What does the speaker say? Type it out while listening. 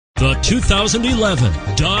The 2011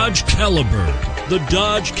 Dodge Caliber. The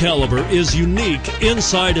Dodge Caliber is unique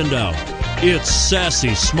inside and out. Its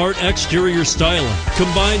sassy, smart exterior styling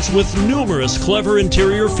combines with numerous clever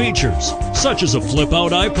interior features, such as a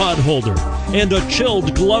flip-out iPod holder and a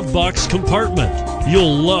chilled glove box compartment.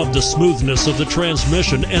 You'll love the smoothness of the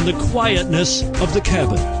transmission and the quietness of the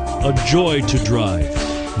cabin. A joy to drive.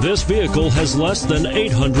 This vehicle has less than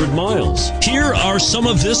 800 miles. Here are some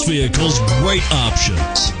of this vehicle's great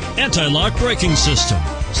options: anti-lock braking system,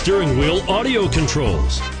 steering wheel audio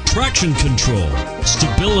controls, traction control,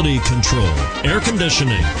 stability control, air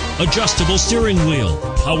conditioning, adjustable steering wheel,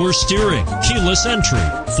 power steering, keyless entry,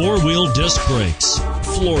 four-wheel disc brakes,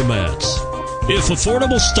 floor mats. If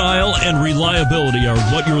affordable style and reliability are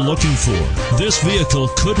what you're looking for, this vehicle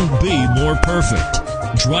couldn't be more perfect.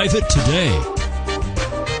 Drive it today.